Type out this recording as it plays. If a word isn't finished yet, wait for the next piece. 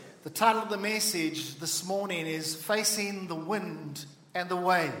The title of the message this morning is Facing the Wind and the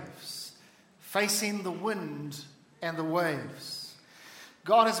Waves. Facing the wind and the waves.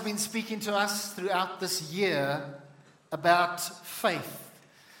 God has been speaking to us throughout this year about faith.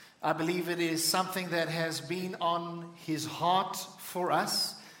 I believe it is something that has been on His heart for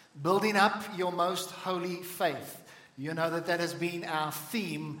us, building up your most holy faith. You know that has been our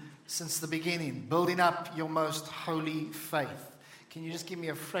theme since the beginning, building up your most holy faith. Can you just give me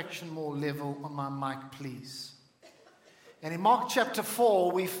a fraction more level on my mic, please? And in Mark chapter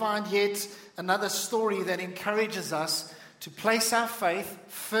 4, we find yet another story that encourages us to place our faith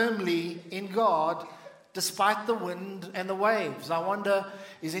firmly in God despite the wind and the waves. I wonder,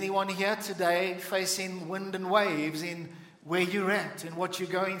 is anyone here today facing wind and waves in where you're at and what you're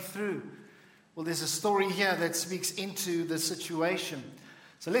going through? Well, there's a story here that speaks into the situation.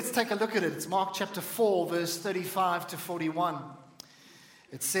 So let's take a look at it. It's Mark chapter 4, verse 35 to 41.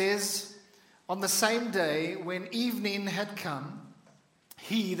 It says, on the same day when evening had come,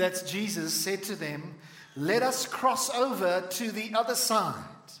 he, that's Jesus, said to them, let us cross over to the other side.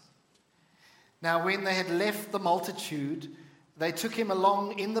 Now when they had left the multitude, they took him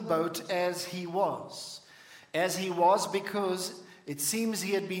along in the boat as he was. As he was because it seems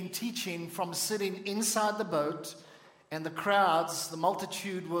he had been teaching from sitting inside the boat, and the crowds, the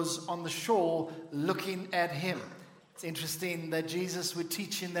multitude was on the shore looking at him. It's interesting that Jesus would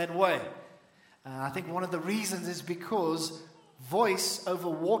teach in that way. I think one of the reasons is because voice over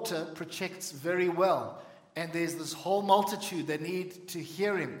water projects very well. And there's this whole multitude that need to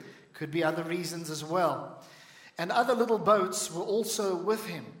hear him. Could be other reasons as well. And other little boats were also with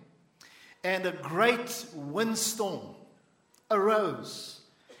him. And a great windstorm arose.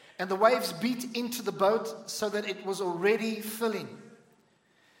 And the waves beat into the boat so that it was already filling.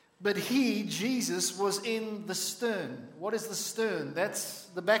 But he, Jesus, was in the stern. What is the stern? That's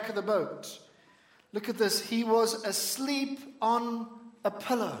the back of the boat. Look at this. He was asleep on a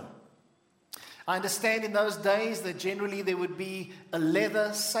pillow. I understand in those days that generally there would be a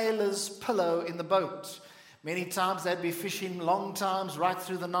leather sailor's pillow in the boat. Many times they'd be fishing long times right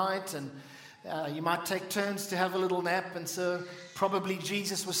through the night, and you might take turns to have a little nap. And so probably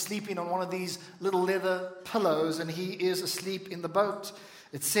Jesus was sleeping on one of these little leather pillows, and he is asleep in the boat.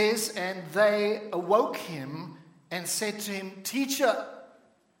 It says, and they awoke him and said to him, Teacher,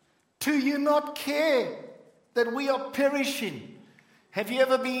 do you not care that we are perishing? Have you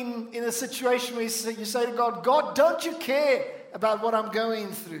ever been in a situation where you say to God, God, don't you care about what I'm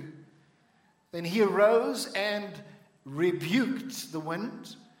going through? Then he arose and rebuked the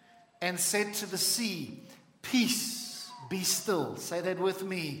wind and said to the sea, Peace, be still. Say that with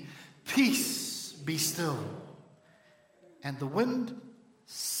me. Peace, be still. And the wind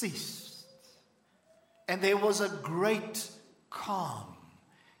ceased. And there was a great calm.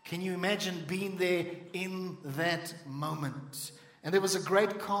 Can you imagine being there in that moment? And there was a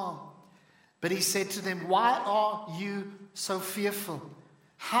great calm. But he said to them, why are you so fearful?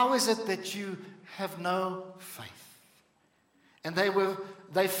 How is it that you have no faith? And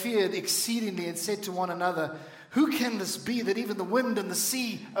they feared exceedingly and said to one another, who can this be that even the wind and the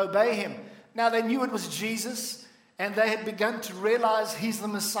sea obey him? Now they knew it was Jesus, and they had begun to realize he's the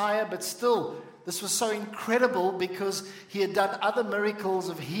Messiah, but still, this was so incredible because he had done other miracles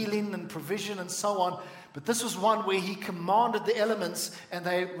of healing and provision and so on. But this was one where he commanded the elements and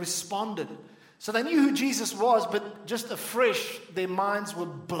they responded. So they knew who Jesus was, but just afresh, their minds were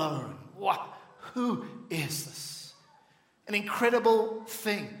blown. What? Who is this? An incredible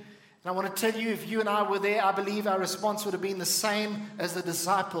thing. And I want to tell you, if you and I were there, I believe our response would have been the same as the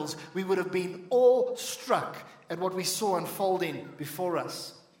disciples. We would have been awestruck at what we saw unfolding before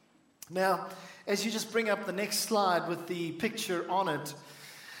us. Now, as you just bring up the next slide with the picture on it,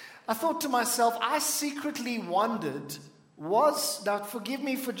 I thought to myself, I secretly wondered, now forgive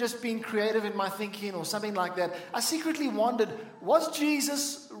me for just being creative in my thinking or something like that, I secretly wondered, was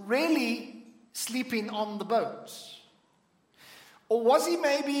Jesus really sleeping on the boat? Or was he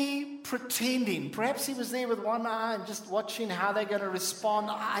maybe pretending? Perhaps he was there with one eye and just watching how they're going to respond.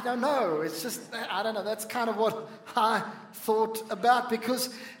 I don't know. I don't know. That's kind of what I thought about.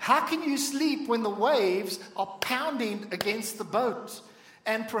 Because how can you sleep when the waves are pounding against the boat?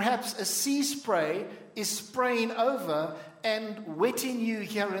 And perhaps a sea spray is spraying over and wetting you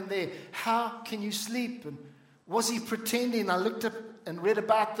here and there. How can you sleep? And was he pretending? I looked up and read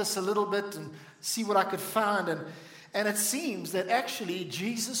about this a little bit and see what I could find. And it seems that actually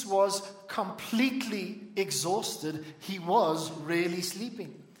Jesus was completely exhausted. He was really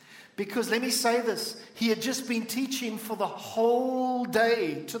sleeping. Because let me say this, he had just been teaching for the whole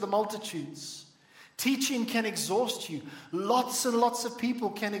day to the multitudes. Teaching can exhaust you. Lots and lots of people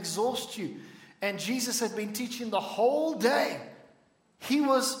can exhaust you. And Jesus had been teaching the whole day. He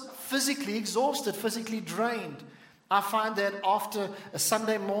was physically exhausted, physically drained. I find that after a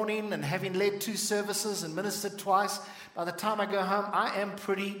Sunday morning and having led 2 services and ministered twice, by the time I go home, I am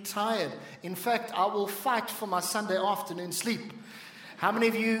pretty tired. In fact, I will fight for my Sunday afternoon sleep. How many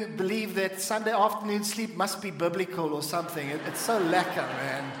of you believe that Sunday afternoon sleep must be biblical or something? It's so lekker,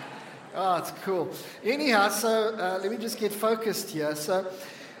 man. Oh, it's cool. Anyhow, so let me just get focused here.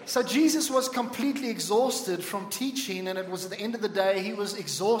 So Jesus was completely exhausted from teaching, and it was at the end of the day, he was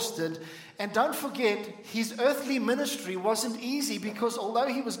exhausted. And don't forget, his earthly ministry wasn't easy because although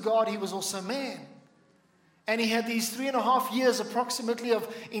he was God, he was also man. And he had these 3.5 years approximately of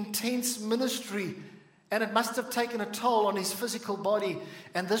intense ministry, and it must have taken a toll on his physical body.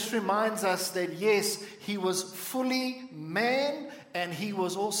 And this reminds us that yes, he was fully man, and he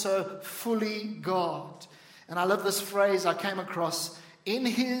was also fully God. And I love this phrase I came across. In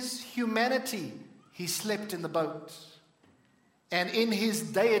his humanity, he slept in the boat. And in his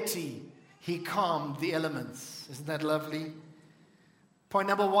deity, he calmed the elements. Isn't that lovely? Point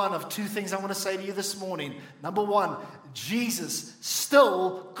number 1 of 2 things I want to say to you this morning. Number 1, Jesus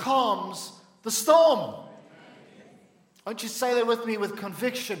still calms the storm. Won't you say that with me with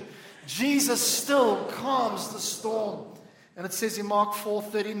conviction? Jesus still calms the storm. And it says in Mark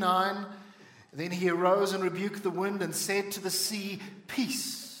 4:39, then he arose and rebuked the wind and said to the sea,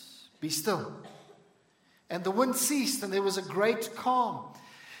 peace, be still. And the wind ceased and there was a great calm.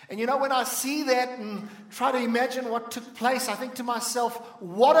 And you know, when I see that and try to imagine what took place, I think to myself,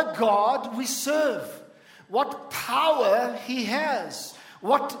 what a God we serve. What power he has.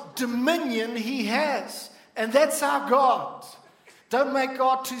 What dominion he has. And that's our God. Don't make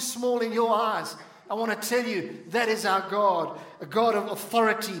God too small in your eyes. I want to tell you, that is our God. A God of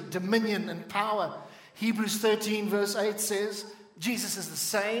authority, dominion, and power. Hebrews 13 verse 8 says, Jesus is the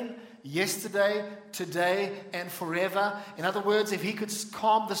same yesterday, today, and forever. In other words, if he could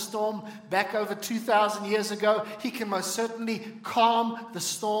calm the storm back over 2,000 years ago, he can most certainly calm the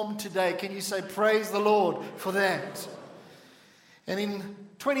storm today. Can you say, praise the Lord for that? And in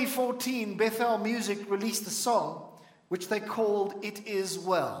 2014, Bethel Music released a song which they called It Is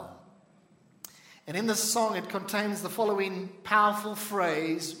Well. And in this song, it contains the following powerful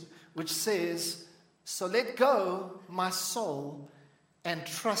phrase, which says, so let go, my soul, and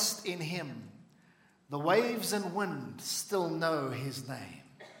trust in him. The waves and wind still know his name.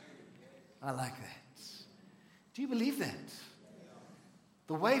 I like that. Do you believe that?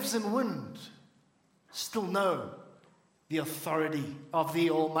 The waves and wind still know the authority of the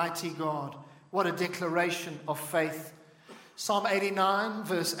Almighty God. What a declaration of faith. Psalm 89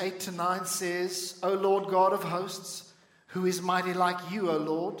 verse 8 to 9 says, O Lord God of hosts, who is mighty like you, O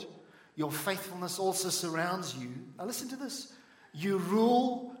Lord? Your faithfulness also surrounds you. Now listen to this. You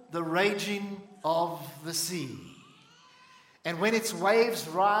rule the raging of the sea. And when its waves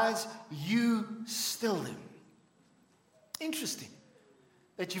rise, you still them. Interesting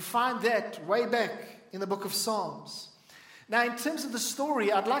that you find that way back in the book of Psalms. Now, in terms of the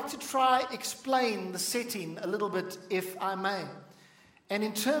story, I'd like to try explain the setting a little bit, if I may. And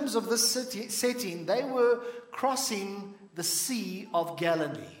in terms of this setting, they were crossing the Sea of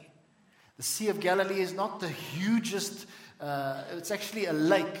Galilee. The Sea of Galilee is not the hugest, it's actually a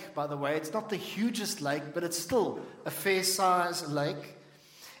lake, by the way. It's not the hugest lake, but it's still a fair-sized lake.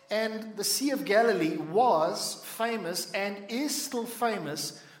 And the Sea of Galilee was famous and is still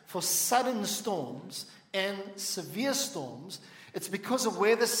famous for sudden storms and severe storms. It's because of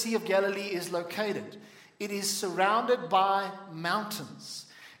where the Sea of Galilee is located. It is surrounded by mountains.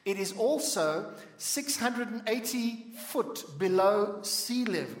 It is also 680 foot below sea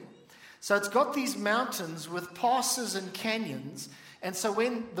level. So it's got these mountains with passes and canyons. And so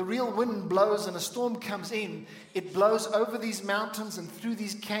when the real wind blows and a storm comes in, it blows over these mountains and through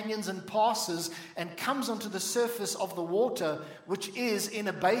these canyons and passes and comes onto the surface of the water, which is in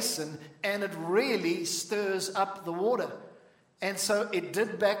a basin, and it really stirs up the water. And so it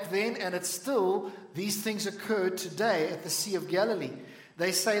did back then, and it's still, these things occur today at the Sea of Galilee.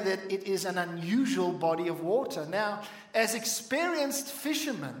 They say that it is an unusual body of water. Now, as experienced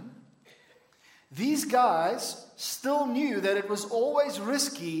fishermen, these guys still knew that it was always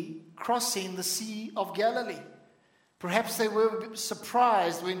risky crossing the Sea of Galilee. Perhaps they were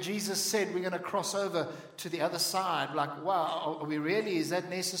surprised when Jesus said, we're going to cross over to the other side. Like, wow, are we really? Is that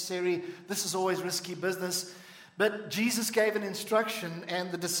necessary? This is always risky business. But Jesus gave an instruction,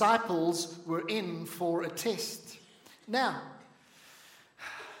 and the disciples were in for a test. Now,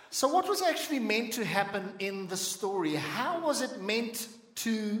 so what was actually meant to happen in the story? How was it meant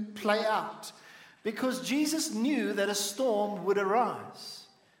to play out? Because Jesus knew that a storm would arise.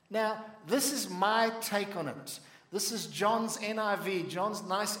 Now, this is my take on it. This is John's NIV, John's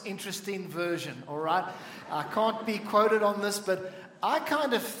nice, interesting version, all right? I can't be quoted on this, but I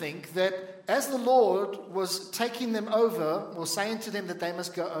kind of think that as the Lord was taking them over, or saying to them that they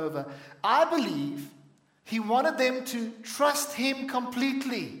must go over, I believe He wanted them to trust Him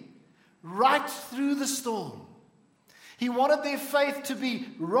completely, right through the storm. He wanted their faith to be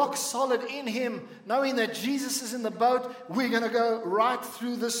rock solid in Him, knowing that Jesus is in the boat, we're going to go right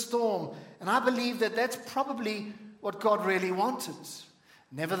through the storm. And I believe that that's probably what God really wanted.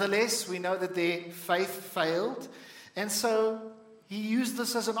 Nevertheless, we know that their faith failed, and so He used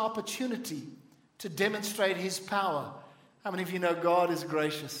this as an opportunity to demonstrate His power. How many of you know God is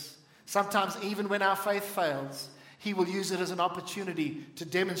gracious? Sometimes even when our faith fails, He will use it as an opportunity to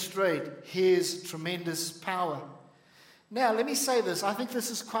demonstrate His tremendous power. Now, let me say this. I think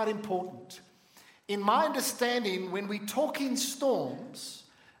this is quite important. In my understanding, when we talk in storms,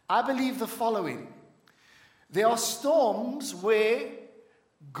 I believe the following. There are storms where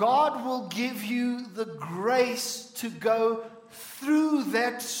God will give you the grace to go through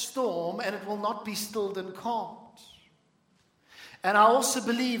that storm, and it will not be stilled and calmed. And I also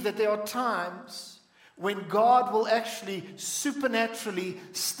believe that there are times when God will actually supernaturally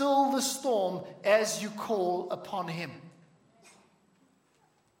still the storm as you call upon Him.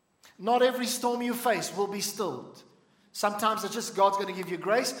 Not every storm you face will be stilled. Sometimes it's just God's going to give you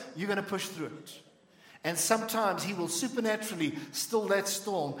grace, you're going to push through it. And sometimes He will supernaturally still that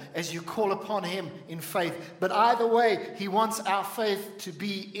storm as you call upon Him in faith. But either way, He wants our faith to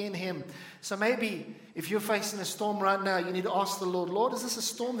be in Him. So maybe if you're facing a storm right now, you need to ask the Lord, Lord, is this a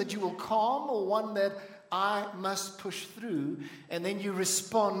storm that you will calm or one that I must push through? And then you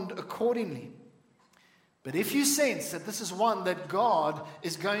respond accordingly. But if you sense that this is one that God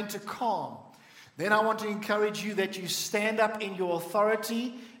is going to calm, then I want to encourage you that you stand up in your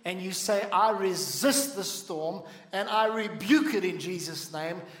authority and you say, I resist the storm and I rebuke it in Jesus'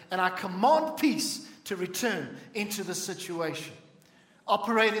 name, and I command peace to return into the situation.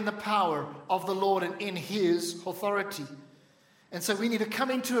 Operate in the power of the Lord and in His authority. And so we need to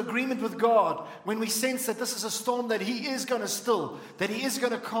come into agreement with God when we sense that this is a storm that He is going to still, that He is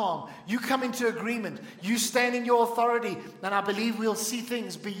going to calm. You come into agreement. You stand in your authority. And I believe we'll see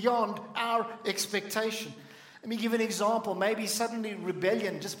things beyond our expectation. Let me give an example. Maybe suddenly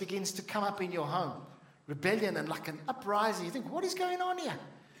rebellion just begins to come up in your home. Rebellion and like an uprising. You think, what is going on here?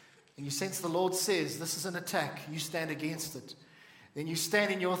 And you sense the Lord says, this is an attack. You stand against it. Then you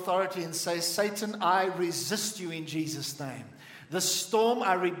stand in your authority and say, Satan, I resist you in Jesus' name. The storm,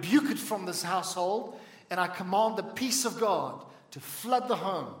 I rebuke it from this household, and I command the peace of God to flood the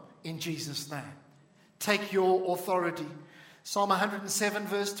home in Jesus' name. Take your authority. Psalm 107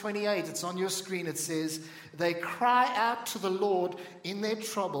 verse 28, it's on your screen. It says, they cry out to the Lord in their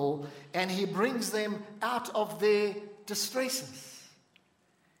trouble, and He brings them out of their distresses.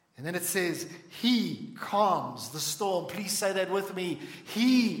 And then it says, He calms the storm. Please say that with me.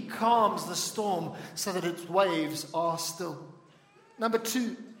 He calms the storm so that its waves are still. Number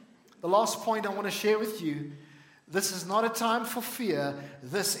 2, the last point I want to share with you, this is not a time for fear.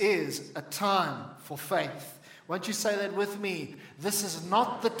 This is a time for faith. Won't you say that with me? This is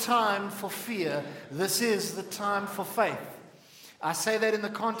not the time for fear. This is the time for faith. I say that in the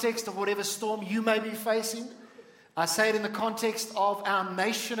context of whatever storm you may be facing. I say it in the context of our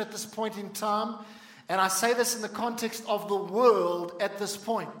nation at this point in time. And I say this in the context of the world at this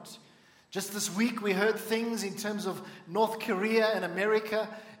point. Just this week we heard things in terms of North Korea and America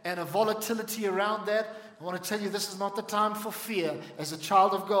and a volatility around that. I want to tell you this is not the time for fear. As a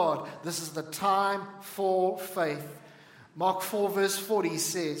child of God, this is the time for faith. Mark 4 verse 40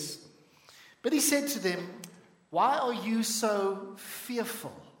 says, but He said to them, why are you so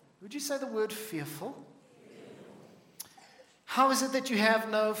fearful? Would you say the word fearful? How is it that you have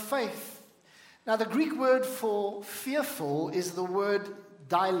no faith? Now the Greek word for fearful is the word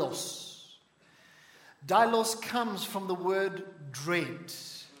dailos. Dailos comes from the word dread.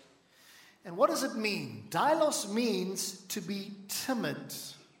 And what does it mean? Dailos means to be timid,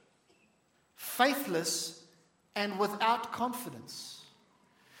 faithless, and without confidence.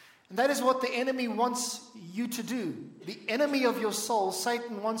 And that is what the enemy wants you to do. The enemy of your soul,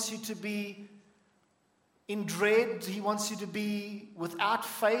 Satan, wants you to be in dread. He wants you to be without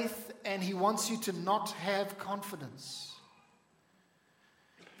faith, and he wants you to not have confidence.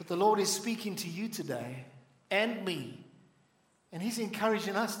 But the Lord is speaking to you today and me, and He's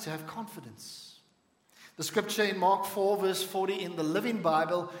encouraging us to have confidence. The scripture in Mark 4 verse 40 in the Living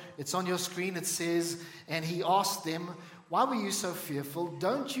Bible, it's on your screen, it says, and He asked them, Why were you so fearful?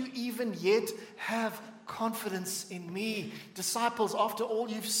 Don't you even yet have confidence in me? Disciples, after all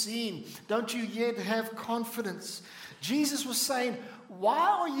you've seen, don't you yet have confidence? Jesus was saying, why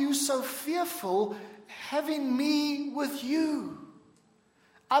are you so fearful having me with you?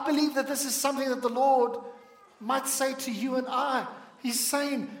 I believe that this is something that the Lord might say to you and I. He's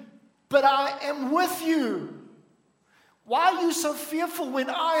saying, but I am with you. Why are you so fearful when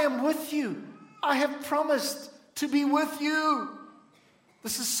I am with you? I have promised to be with you.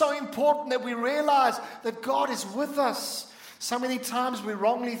 This is so important that we realize that God is with us. So many times we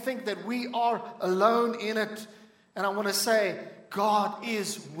wrongly think that we are alone in it. And I want to say, God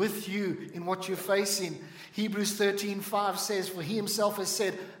is with you in what you're facing. Hebrews 13:5 says, for he himself has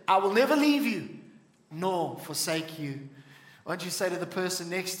said, I will never leave you, nor forsake you. Why don't you say to the person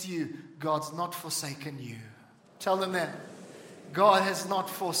next to you, God's not forsaken you. Tell them that. God has not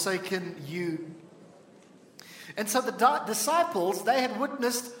forsaken you. And so the disciples, they had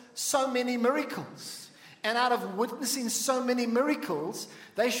witnessed so many miracles. And out of witnessing so many miracles,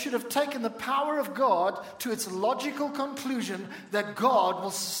 they should have taken the power of God to its logical conclusion that God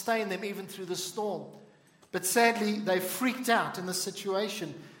will sustain them even through the storm. But sadly, they freaked out in this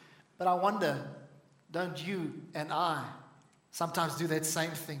situation. But I wonder, don't you and I sometimes do that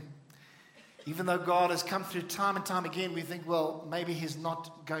same thing? Even though God has come through time and time again, we think, well, maybe he's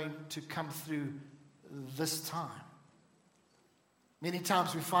not going to come through this time. Many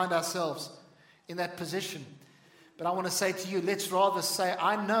times we find ourselves in that position. But I want to say to you, let's rather say,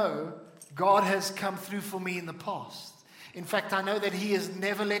 I know God has come through for me in the past. In fact, I know that he has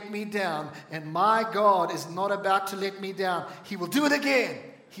never let me down, and my God is not about to let me down. He will do it again.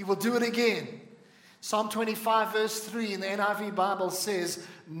 He will do it again. Psalm 25 verse 3 in the NIV Bible says,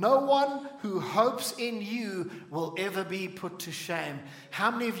 no one who hopes in you will ever be put to shame. How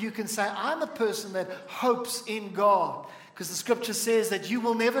many of you can say, I'm a person that hopes in God? Because the scripture says that you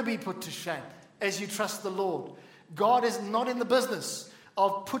will never be put to shame as you trust the Lord. God is not in the business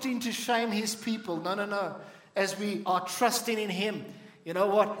of putting to shame his people. No. As we are trusting in him, you know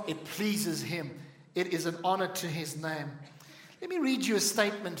what? It pleases him. It is an honor to his name. Let me read you a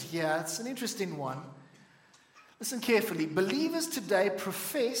statement here. It's an interesting one. Listen carefully. Believers today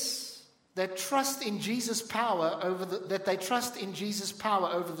profess that trust in Jesus' power that they trust in Jesus' power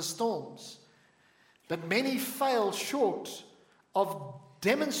over the storms. But many fail short of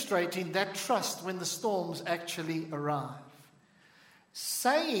demonstrating that trust when the storms actually arrive.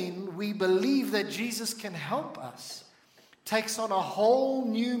 Saying we believe that Jesus can help us takes on a whole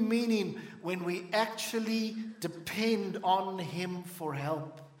new meaning when we actually depend on him for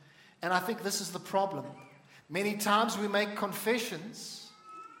help. And I think this is the problem. Many times we make confessions,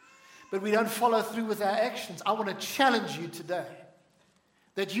 but we don't follow through with our actions. I want to challenge you today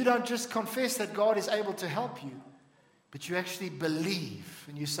that you don't just confess that God is able to help you, but you actually believe.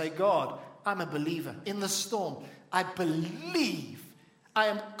 And you say, God, I'm a believer. In the storm, I believe. I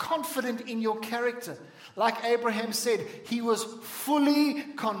am confident in your character. Like Abraham said, he was fully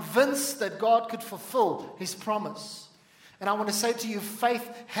convinced that God could fulfill his promise. And I want to say to you, faith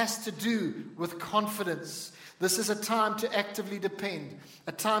has to do with confidence. This is a time to actively depend,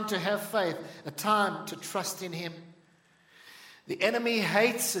 a time to have faith, a time to trust in him. The enemy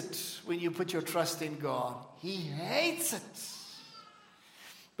hates it when you put your trust in God. He hates it.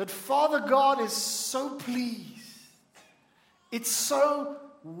 But Father God is so pleased. It's so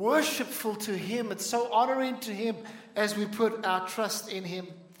worshipful to him. It's so honoring to him as we put our trust in him.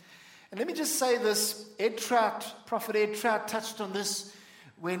 And let me just say this. Prophet Ed Trout touched on this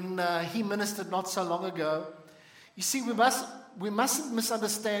when he ministered not so long ago. You see, we mustn't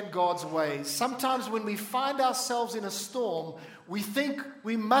misunderstand God's ways. Sometimes when we find ourselves in a storm, we think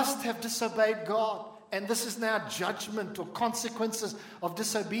we must have disobeyed God. And this is now judgment or consequences of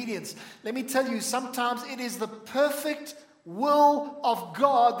disobedience. Let me tell you, sometimes it is the perfect will of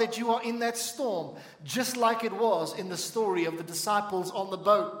God that you are in that storm, just like it was in the story of the disciples on the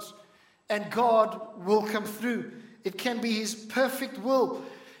boat. And God will come through. It can be his perfect will.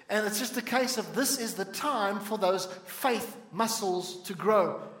 And it's just a case of this is the time for those faith muscles to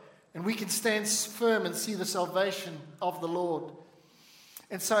grow. And we can stand firm and see the salvation of the Lord.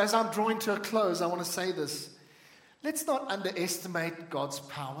 And so as I'm drawing to a close, I want to say this. Let's not underestimate God's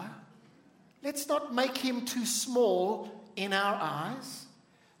power. Let's not make him too small in our eyes.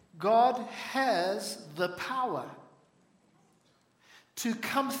 God has the power to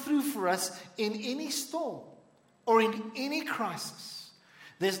come through for us in any storm or in any crisis.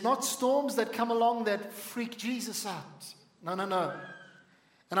 There's not storms that come along that freak Jesus out. No.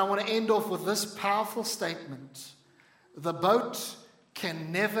 And I want to end off with this powerful statement. The boat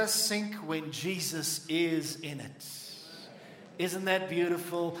can never sink when Jesus is in it. Isn't that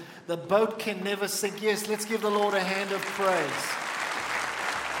beautiful? The boat can never sink. Yes, let's give the Lord a hand of praise.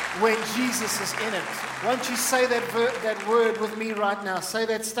 When Jesus is in it. Won't you say that word with me right now? Say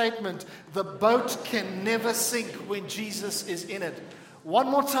that statement. The boat can never sink when Jesus is in it.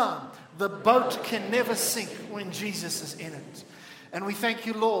 One more time. The boat can never sink when Jesus is in it. And we thank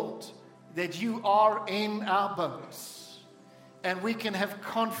you, Lord, that you are in our boats. And we can have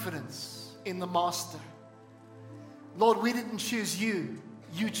confidence in the Master. Lord, we didn't choose you.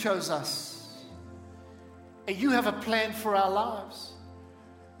 You chose us. And you have a plan for our lives.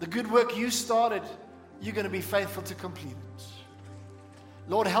 The good work you started, you're going to be faithful to complete it.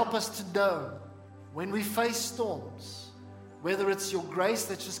 Lord, help us to know when we face storms, whether it's your grace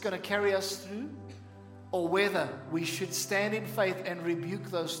that's just going to carry us through, or whether we should stand in faith and rebuke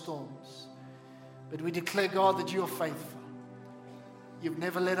those storms. But we declare, God, that you are faithful. You've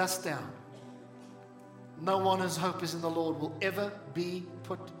never let us down. No one whose hope is in the Lord will ever be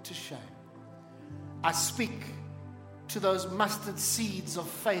put to shame. I speak to those mustard seeds of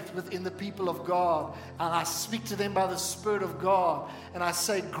faith within the people of God, and I speak to them by the Spirit of God, and I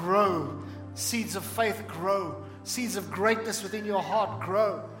say, grow. Seeds of faith, grow. Seeds of greatness within your heart,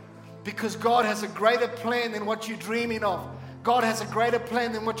 grow. Because God has a greater plan than what you're dreaming of. God has a greater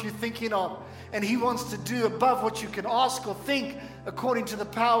plan than what you're thinking of. And He wants to do above what you can ask or think according to the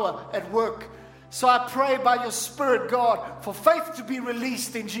power at work. So I pray by your Spirit, God, for faith to be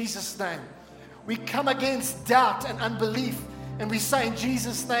released in Jesus' name. We come against doubt and unbelief. And we say in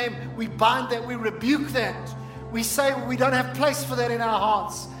Jesus' name, we bind that, we rebuke that. We say we don't have place for that in our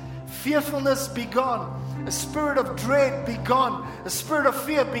hearts. Fearfulness be gone. A spirit of dread be gone. A spirit of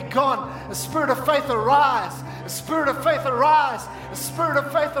fear be gone. A spirit of faith arise. A spirit of faith arise. A spirit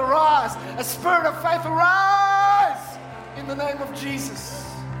of faith arise. A spirit of faith arise in the name of Jesus.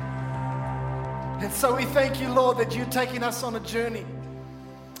 And so we thank you, Lord, that you're taking us on a journey.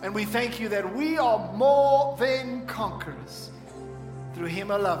 And we thank you that we are more than conquerors through Him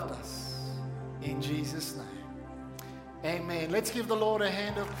who loved us. In Jesus' name. Amen. Let's give the Lord a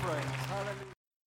hand of praise. Hallelujah.